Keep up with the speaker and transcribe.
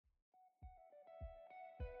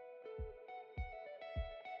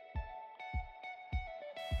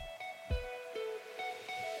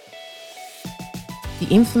The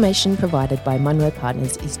information provided by Munro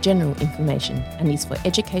Partners is general information and is for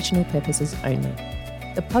educational purposes only.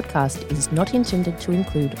 The podcast is not intended to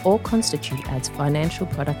include or constitute as financial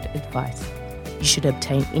product advice. You should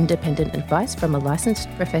obtain independent advice from a licensed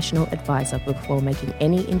professional advisor before making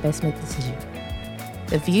any investment decision.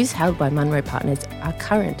 The views held by Munro Partners are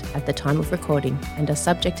current at the time of recording and are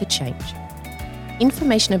subject to change.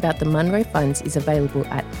 Information about the Munro Funds is available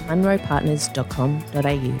at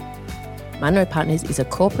munropartners.com.au. Munro Partners is a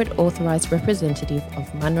corporate authorised representative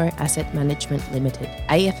of Munro Asset Management Limited,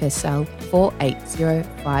 AFSL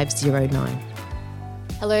 480509.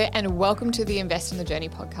 Hello and welcome to the Invest in the Journey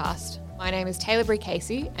podcast. My name is Taylor Bree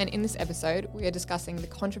Casey, and in this episode we are discussing the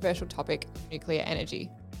controversial topic of nuclear energy.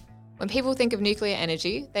 When people think of nuclear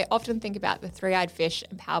energy, they often think about the three-eyed fish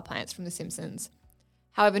and power plants from The Simpsons.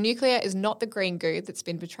 However, nuclear is not the green goo that's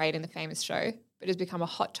been portrayed in the famous show, but has become a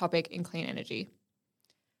hot topic in clean energy.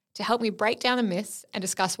 To help me break down the myths and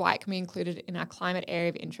discuss why it can be included in our climate area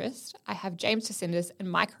of interest, I have James Desindis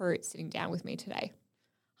and Mike Harut sitting down with me today.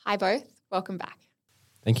 Hi both, welcome back.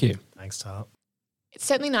 Thank you. Thanks, Tal. It's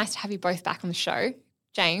certainly nice to have you both back on the show.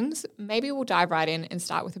 James, maybe we'll dive right in and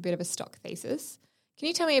start with a bit of a stock thesis. Can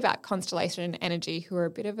you tell me about Constellation Energy, who are a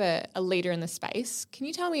bit of a leader in the space? Can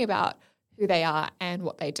you tell me about who they are and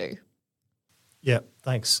what they do? Yeah,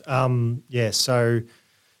 thanks. So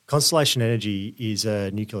Constellation Energy is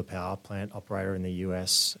a nuclear power plant operator in the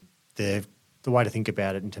US. The way to think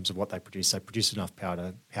about it in terms of what they produce enough power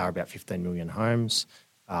to power about 15 million homes.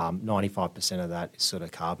 95% of that is sort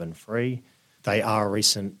of carbon-free. They are a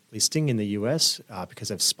recent listing in the US because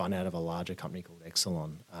they've spun out of a larger company called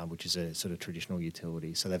Exelon, which is a sort of traditional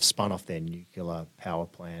utility. So they've spun off their nuclear power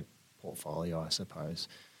plant portfolio, I suppose.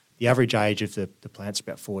 The average age of the plant's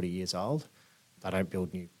about 40 years old. They don't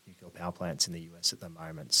build new nuclear power plants in the US at the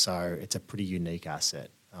moment. So it's a pretty unique asset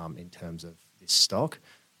in terms of this stock.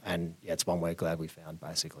 And yeah, it's one we're glad we found,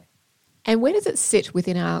 basically. And where does it sit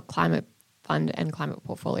within our climate fund and climate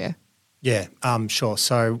portfolio? Yeah, sure.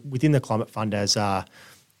 So within the climate fund, as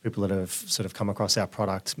people that have sort of come across our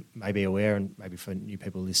product may be aware, and maybe for new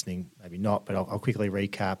people listening, maybe not, but I'll quickly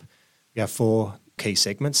recap. We have four key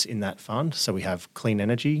segments in that fund. So we have clean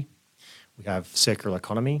energy, we have circular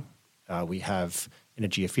economy, we have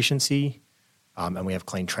energy efficiency, and we have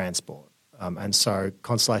clean transport. And so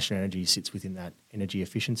Constellation Energy sits within that energy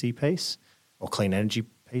efficiency piece, or clean energy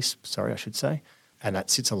piece, I should say. And that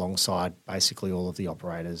sits alongside basically all of the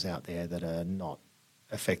operators out there that are not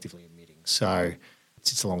effectively emitting. So it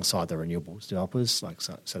sits alongside the renewables developers, so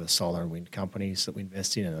the solar and wind companies that we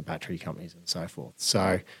invest in, and the battery companies and so forth.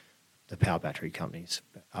 So the power battery companies,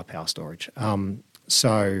 power storage.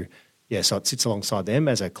 So it sits alongside them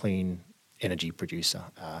as a clean energy producer.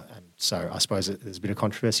 And so I suppose there's a bit of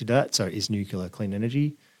controversy to that. So is nuclear clean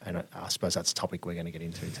energy? And I suppose that's a topic we're going to get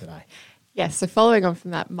into today. Yes, so following on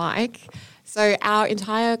from that, Mike, so our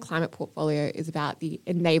entire climate portfolio is about the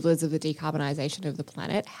enablers of the decarbonisation of the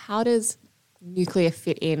planet. How does nuclear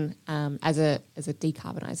fit in as a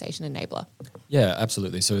decarbonisation enabler? Yeah,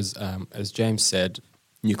 absolutely. So as James said,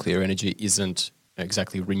 nuclear energy isn't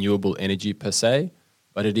exactly renewable energy per se,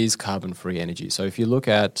 but it is carbon-free energy. So if you look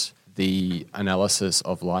at the analysis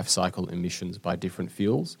of life cycle emissions by different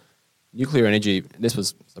fuels, nuclear energy, this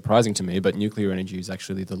was surprising to me, but nuclear energy is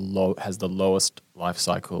actually has the lowest life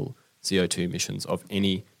cycle CO2 emissions of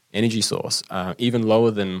any energy source, even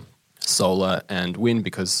lower than solar and wind,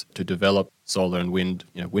 because to develop solar and wind,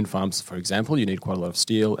 wind farms, for example, you need quite a lot of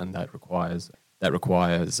steel, and that requires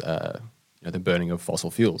the burning of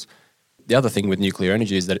fossil fuels. The other thing with nuclear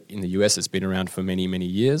energy is that in the US it's been around for many, many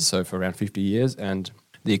years, so for around 50 years, and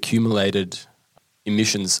the accumulated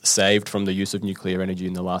emissions saved from the use of nuclear energy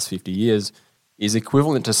in the last 50 years is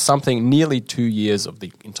equivalent to something nearly 2 years of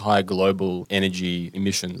the entire global energy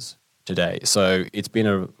emissions today. So it's been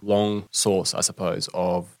a long source, I suppose,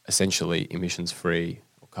 of essentially emissions-free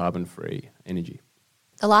or carbon-free energy.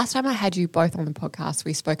 The last time I had you both on the podcast,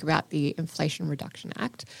 we spoke about the Inflation Reduction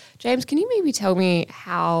Act. James, can you maybe tell me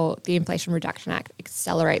how the Inflation Reduction Act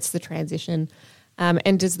accelerates the transition,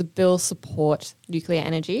 and does the bill support nuclear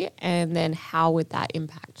energy, and then how would that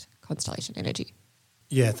impact Constellation Energy?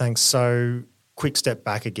 Yeah, thanks. So quick step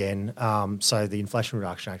back again. So the Inflation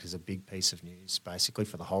Reduction Act is a big piece of news basically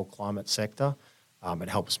for the whole climate sector. It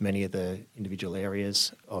helps many of the individual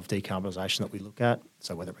areas of decarbonisation that we look at,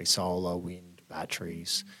 so whether it be solar, wind,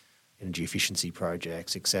 batteries, energy efficiency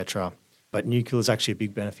projects, etc. But nuclear is actually a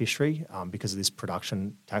big beneficiary because of this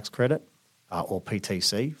production tax credit, or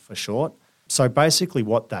PTC for short. So basically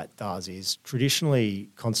what that does is traditionally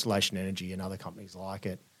Constellation Energy and other companies like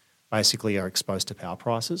it basically are exposed to power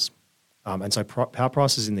prices. And so power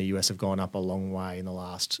prices in the US have gone up a long way in the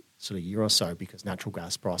last sort of year or so because natural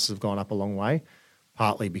gas prices have gone up a long way,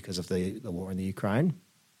 partly because of the war in the Ukraine.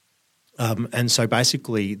 And so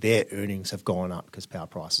basically their earnings have gone up because power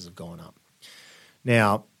prices have gone up.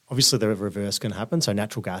 Now, obviously the reverse can happen. So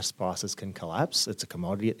natural gas prices can collapse. It's a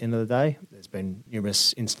commodity at the end of the day. There's been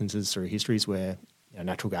numerous instances through histories where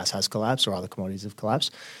natural gas has collapsed or other commodities have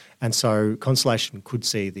collapsed. And so Constellation could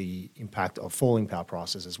see the impact of falling power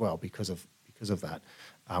prices as well because of that,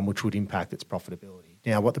 which would impact its profitability.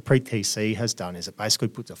 Now, what the pre-TC has done is it basically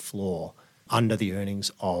puts a floor under the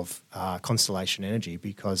earnings of Constellation Energy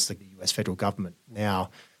because the US federal government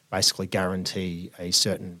now basically guarantee a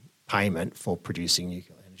certain payment for producing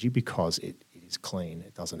nuclear energy because it is clean,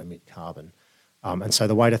 it doesn't emit carbon. And so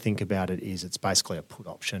the way to think about it is it's basically a put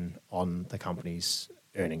option on the company's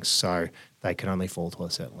earnings. So they can only fall to a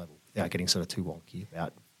certain level without getting sort of too wonky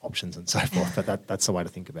about options and so forth. But that's the way to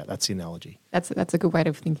think about it. That's the analogy. That's a good way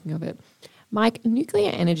of thinking of it. Mike,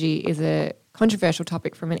 nuclear energy is a controversial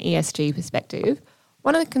topic from an ESG perspective.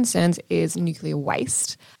 One of the concerns is nuclear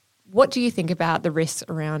waste. What do you think about the risks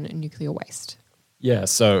around nuclear waste? Yeah,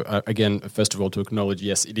 so again, first of all, to acknowledge,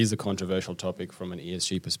 yes, it is a controversial topic from an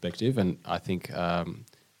ESG perspective, and I think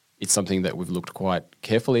it's something that we've looked quite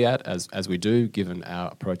carefully at, as we do, given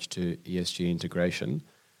our approach to ESG integration.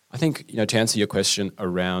 I think, to answer your question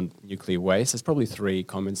around nuclear waste, there's probably three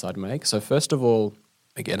comments I'd make. So first of all,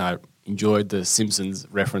 again, I enjoyed the Simpsons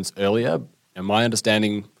reference earlier. And my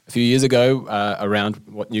understanding a few years ago around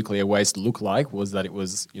what nuclear waste looked like was that it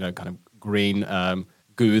was, kind of green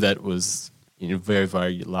goo that was in very,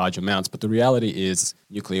 very large amounts. But the reality is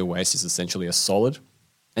nuclear waste is essentially a solid.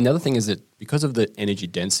 And the other thing is that because of the energy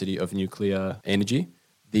density of nuclear energy,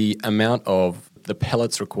 the amount of the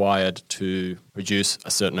pellets required to produce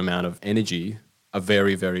a certain amount of energy are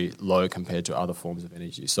very, very low compared to other forms of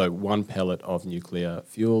energy. So one pellet of nuclear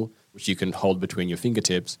fuel, which you can hold between your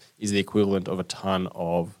fingertips, is the equivalent of a ton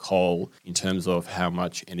of coal in terms of how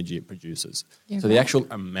much energy it produces. Yeah, so the actual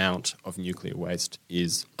amount of nuclear waste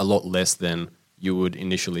is a lot less than you would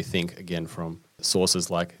initially think, again, from sources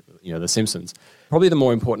like The Simpsons. Probably the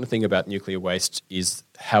more important thing about nuclear waste is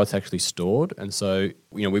how it's actually stored. And so,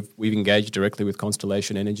 we've engaged directly with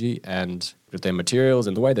Constellation Energy and with their materials,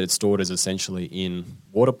 and the way that it's stored is essentially in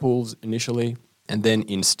water pools initially, and then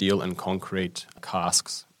in steel and concrete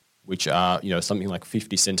casks, which are, something like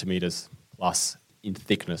 50 centimetres plus in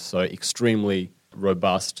thickness. So extremely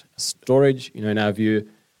robust storage, in our view.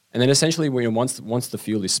 And then essentially, once the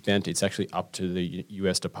fuel is spent, it's actually up to the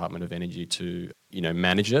US Department of Energy to,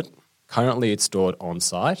 manage it. Currently, it's stored on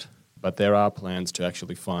site, but there are plans to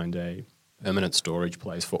actually find a permanent storage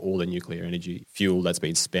place for all the nuclear energy fuel that's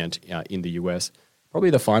been spent in the US. Probably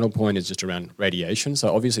the final point is just around radiation.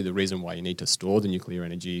 So obviously, the reason why you need to store the nuclear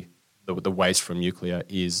energy, the waste from nuclear,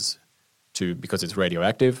 is because it's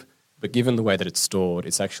radioactive. But given the way that it's stored,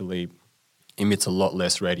 it's actually emits a lot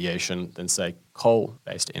less radiation than, say,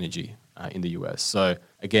 coal-based energy in the US. So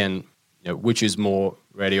again, which is more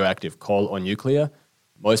radioactive, coal or nuclear?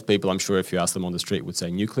 Most people, I'm sure, if you ask them on the street, would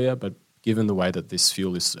say nuclear. But given the way that this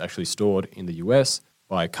fuel is actually stored in the US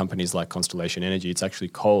by companies like Constellation Energy, it's actually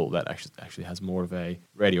coal that actually has more of a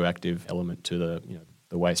radioactive element to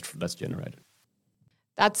the waste that's generated.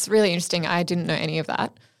 That's really interesting. I didn't know any of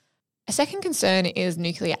that. A second concern is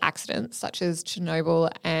nuclear accidents such as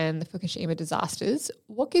Chernobyl and the Fukushima disasters.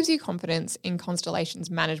 What gives you confidence in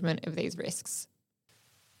Constellation's management of these risks?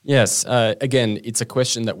 Yes, again, it's a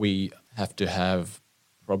question that we have to have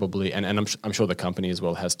probably, and I'm sure the company as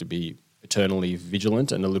well has to be eternally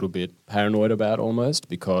vigilant and a little bit paranoid about almost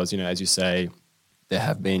because, as you say, there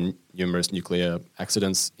have been numerous nuclear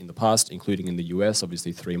accidents in the past, including in the US,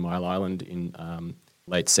 obviously 3 Mile Island in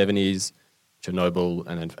late 70s, Chernobyl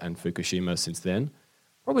and Fukushima since then.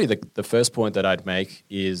 Probably the first point that I'd make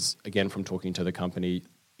is, again, from talking to the company,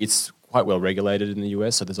 it's quite well regulated in the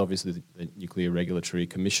US. So there's obviously the Nuclear Regulatory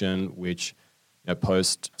Commission, which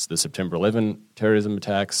post the September 11 terrorism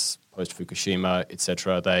attacks, post Fukushima,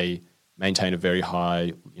 etc., they maintain a very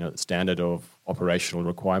high standard of operational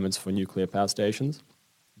requirements for nuclear power stations.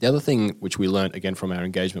 The other thing which we learned, again, from our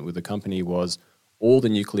engagement with the company was all the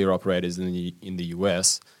nuclear operators in the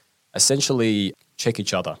US essentially check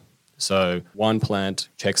each other. So one plant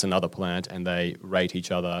checks another plant and they rate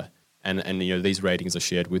each other and these ratings are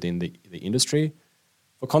shared within the industry.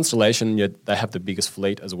 For Constellation, they have the biggest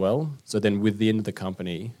fleet as well. So then within the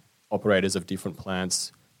company, operators of different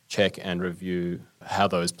plants check and review how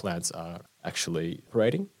those plants are actually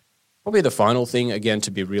operating. Probably the final thing, again,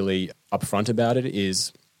 to be really upfront about it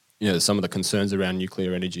is, some of the concerns around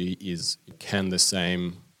nuclear energy is, can the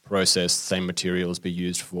same process, same materials be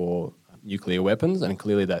used for nuclear weapons, and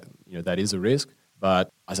clearly that that is a risk.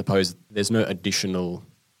 But I suppose there's no additional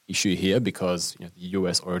issue here because the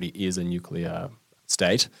US already is a nuclear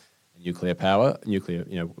state, nuclear power, nuclear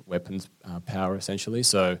weapons power essentially.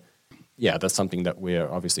 So yeah, that's something that we're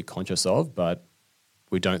obviously conscious of, but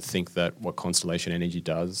we don't think that what Constellation Energy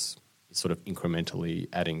does is sort of incrementally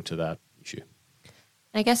adding to that issue.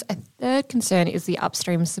 I guess a third concern is the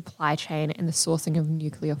upstream supply chain and the sourcing of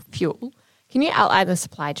nuclear fuel. Can you outline the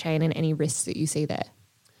supply chain and any risks that you see there?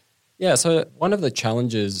 Yeah, so one of the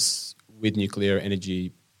challenges with nuclear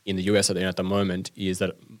energy in the US at the moment is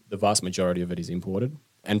that the vast majority of it is imported.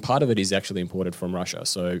 And part of it is actually imported from Russia.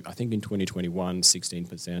 So I think in 2021,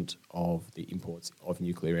 16% of the imports of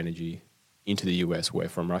nuclear energy into the US were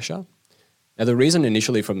from Russia. Now, the reason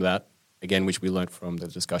initially from that, again, which we learned from the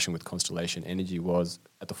discussion with Constellation Energy, was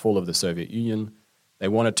at the fall of the Soviet Union, they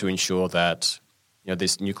wanted to ensure that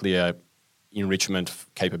this nuclear enrichment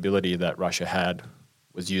capability that Russia had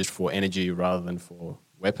was used for energy rather than for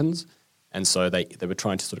weapons. And so they were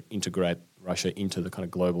trying to sort of integrate Russia into the kind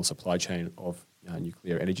of global supply chain of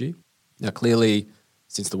nuclear energy. Now, clearly,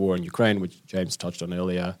 since the war in Ukraine, which James touched on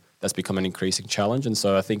earlier, that's become an increasing challenge. And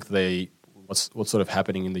so I think what's sort of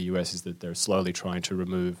happening in the US is that they're slowly trying to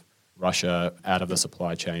remove Russia out of the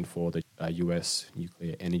supply chain for the US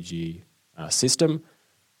nuclear energy system.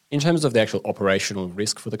 In terms of the actual operational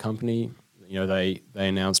risk for the company, they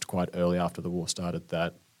announced quite early after the war started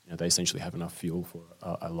that they essentially have enough fuel for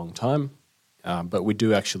a long time. But we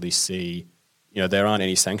do actually see, there aren't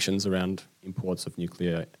any sanctions around imports of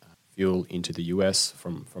nuclear fuel into the US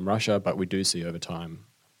from Russia, but we do see over time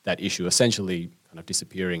that issue essentially kind of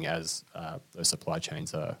disappearing as those supply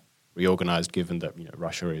chains are reorganized, given that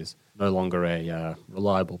Russia is no longer a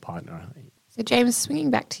reliable partner. So James,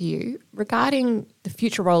 swinging back to you, regarding the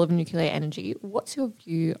future role of nuclear energy, what's your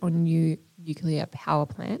view on new nuclear power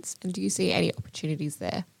plants, and do you see any opportunities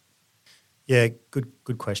there? Yeah,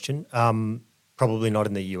 good question. Probably not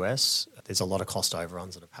in the US. There's a lot of cost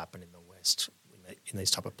overruns that have happened in the West in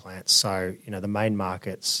these type of plants. So, the main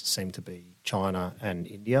markets seem to be China and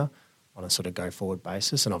India on a sort of go-forward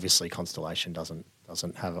basis, and obviously Constellation doesn't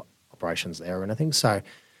have operations there or anything. So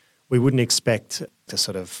we wouldn't expect to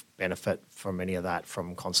sort of benefit from any of that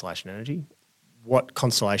from Constellation Energy. What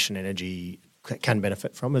Constellation Energy can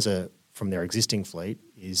benefit from from their existing fleet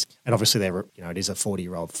is, and obviously it is a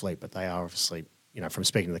 40-year-old fleet, but they are obviously, from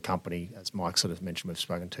speaking to the company, as Mike sort of mentioned, we've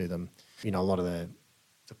spoken to them, a lot of the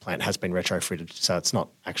plant has been retrofitted, so it's not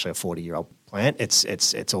actually a 40-year-old plant.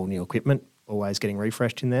 It's all new equipment, always getting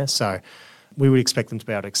refreshed in there. So we would expect them to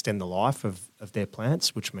be able to extend the life of their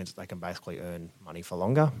plants, which means that they can basically earn money for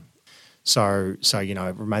longer. So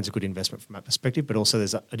it remains a good investment from that perspective, but also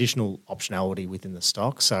there's additional optionality within the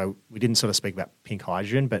stock. So we didn't sort of speak about pink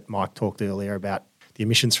hydrogen, but Mike talked earlier about the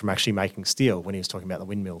emissions from actually making steel when he was talking about the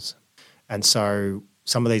windmills. And so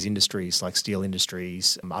some of these industries, like steel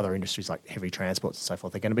industries, other industries like heavy transports and so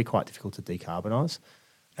forth, they're going to be quite difficult to decarbonise.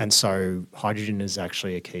 And so hydrogen is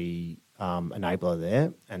actually a key enabler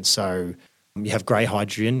there. And so you have grey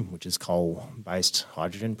hydrogen, which is coal-based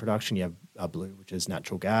hydrogen production. You have blue, which is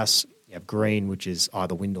natural gas. You have green, which is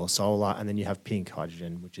either wind or solar. And then you have pink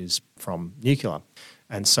hydrogen, which is from nuclear.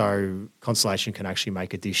 And so Constellation can actually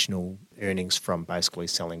make additional earnings from basically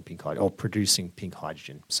selling pink hydrogen or producing pink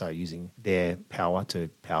hydrogen. So using their power to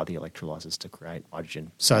power the electrolyzers to create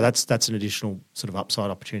hydrogen. So that's an additional sort of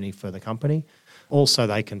upside opportunity for the company. Also,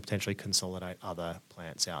 they can potentially consolidate other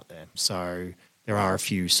plants out there. So there are a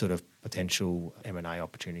few sort of potential M&A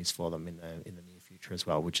opportunities for them in the near future as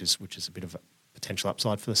well, which is a bit of a potential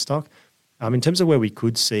upside for the stock. In terms of where we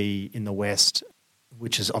could see in the West,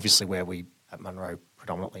 which is obviously where we at Munro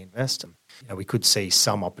predominantly invest, we could see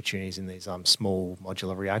some opportunities in these small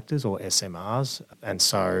modular reactors or SMRs. And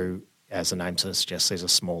so, as the name sort of suggests, these are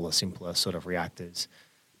smaller, simpler sort of reactors.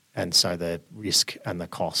 And so the risk and the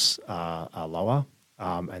costs are lower.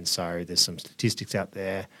 And so there's some statistics out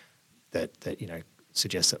there that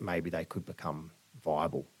suggest that maybe they could become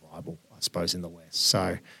viable, I suppose, in the West.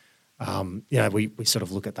 So, we sort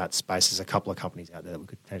of look at that space. There's a couple of companies out there that we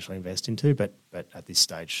could potentially invest into, but at this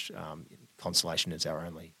stage, Constellation is our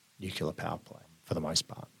only nuclear power play for the most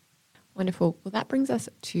part. Wonderful. Well, that brings us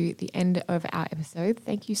to the end of our episode.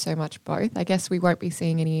 Thank you so much, both. I guess we won't be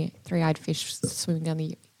seeing any three-eyed fish swimming down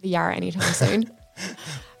the Yarra anytime soon.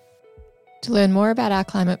 To learn more about our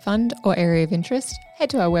climate fund or area of interest, head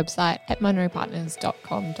to our website at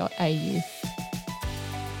munropartners.com.au.